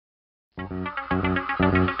Richland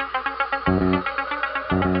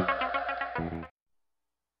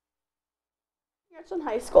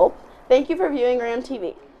High School. Thank you for viewing RAM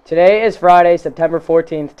TV. Today is Friday, September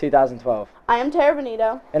 14th, 2012. I am Tara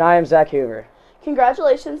Benito. And I am Zach Hoover.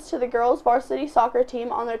 Congratulations to the girls varsity soccer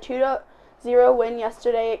team on their 2-0 win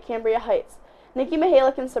yesterday at Cambria Heights. Nikki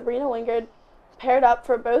Mihalik and Sabrina Wingard paired up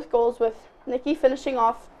for both goals, with Nikki finishing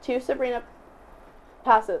off 2 Sabrina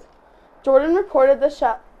passes. Jordan recorded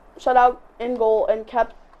the shutout in goal and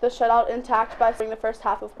kept the shutout intact by scoring the first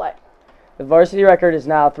half of play. The varsity record is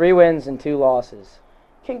now 3 wins and 2 losses.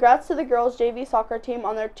 Congrats to the girls' JV soccer team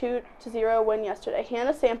on their 2-0 win yesterday.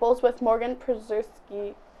 Hannah Samples with Morgan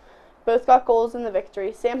Przewski both got goals in the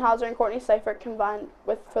victory. Sam Hauser and Courtney Seifert combined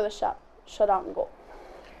for the shutout and goal.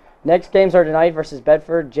 Next games are tonight versus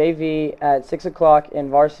Bedford JV at 6 o'clock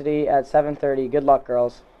and varsity at 7:30. Good luck,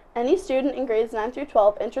 girls. Any student in grades 9 through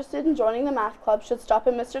 12 interested in joining the math club should stop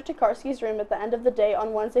in Mr. Tokarski's room at the end of the day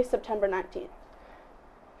on Wednesday, September 19th.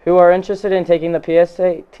 Who are interested in taking the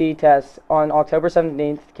PSAT test on October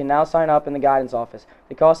 17th can now sign up in the guidance office.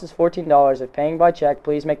 The cost is $14. If paying by check,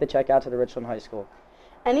 please make the check out to the Richland High School.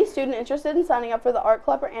 Any student interested in signing up for the art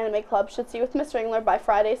club or anime club should see with Ms. Ringler by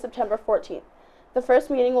Friday, September 14th. The first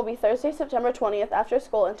meeting will be Thursday, September 20th after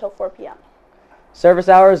school until 4 p.m. Service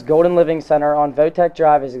Hours Golden Living Center on Votech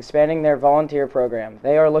Drive is expanding their volunteer program.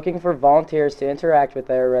 They are looking for volunteers to interact with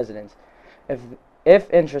their residents.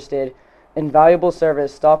 If interested in valuable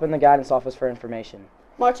service, stop in the guidance office for information.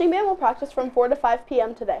 Marching band will practice from 4 to 5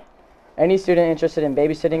 p.m. today. Any student interested in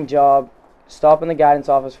babysitting job, stop in the guidance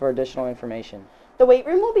office for additional information. The weight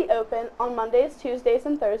room will be open on Mondays, Tuesdays,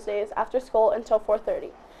 and Thursdays after school until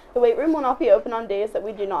 4:30. The weight room will not be open on days that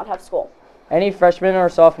we do not have school. Any freshman or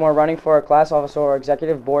sophomore running for a class officer or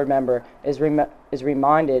executive board member is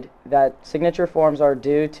reminded that signature forms are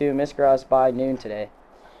due to Ms. Gruss by noon today.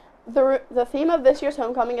 The theme of this year's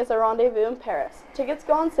homecoming is a rendezvous in Paris. Tickets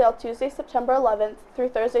go on sale Tuesday, September 11th through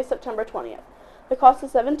Thursday, September 20th. The cost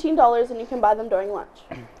is $17 and you can buy them during lunch.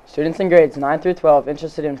 Students in grades 9 through 12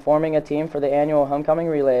 interested in forming a team for the annual homecoming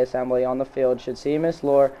relay assembly on the field should see Ms.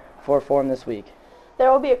 Lohr for a form this week.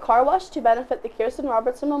 There will be a car wash to benefit the Kirsten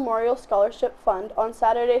Robertson Memorial Scholarship Fund on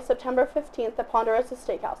Saturday, September 15th at Ponderosa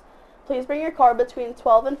Steakhouse. Please bring your car between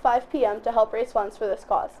 12 and 5 p.m. to help raise funds for this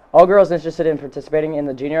cause. All girls interested in participating in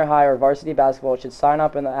the junior high or varsity basketball should sign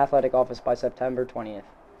up in the athletic office by September 20th.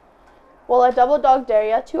 Will a double dog dare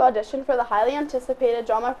ya to audition for the highly anticipated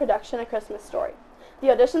drama production A Christmas Story? The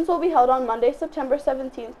auditions will be held on Monday, September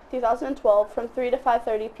 17th, 2012 from 3 to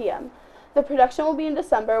 5:30 p.m. The production will be in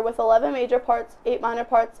December with 11 major parts, 8 minor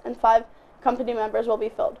parts, and 5 company members will be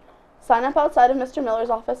filled. Sign up outside of Mr. Miller's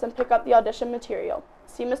office and pick up the audition material.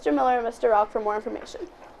 See Mr. Miller and Mr. Rock for more information.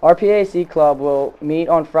 Our PAC club will meet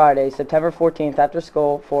on Friday, September 14th after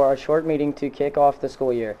school for a short meeting to kick off the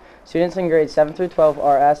school year. Students in grades 7 through 12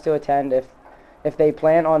 are asked to attend if they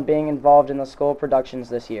plan on being involved in the school productions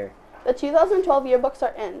this year. The 2012 yearbooks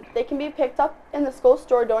are in. They can be picked up in the school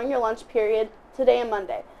store during your lunch period today and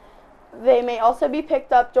Monday. They may also be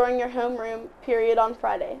picked up during your homeroom period on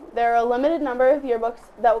Friday. There are a limited number of yearbooks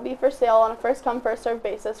that will be for sale on a first-come, first-served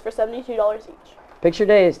basis for $72 each. Picture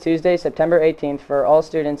Day is Tuesday, September 18th for all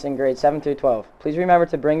students in grades 7 through 12. Please remember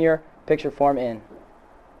to bring your picture form in.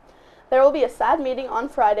 There will be a SAD meeting on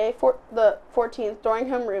Friday, the 14th, during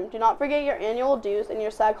homeroom. Do not forget your annual dues and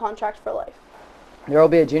your SAD contract for life. There will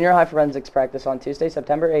be a junior high forensics practice on Tuesday,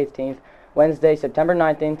 September 18th, Wednesday, September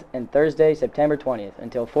 19th, and Thursday, September 20th,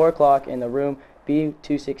 until 4 o'clock in the room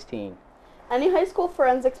B216. Any high school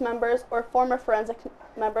forensics members or former forensic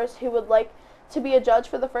members who would like to be a judge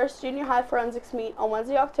for the first junior high forensics meet on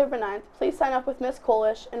Wednesday, October 9th, please sign up with Ms.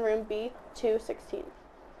 Kolish in room B216.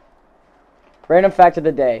 Random fact of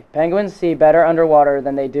the day. Penguins see better underwater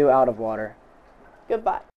than they do out of water.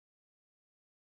 Goodbye.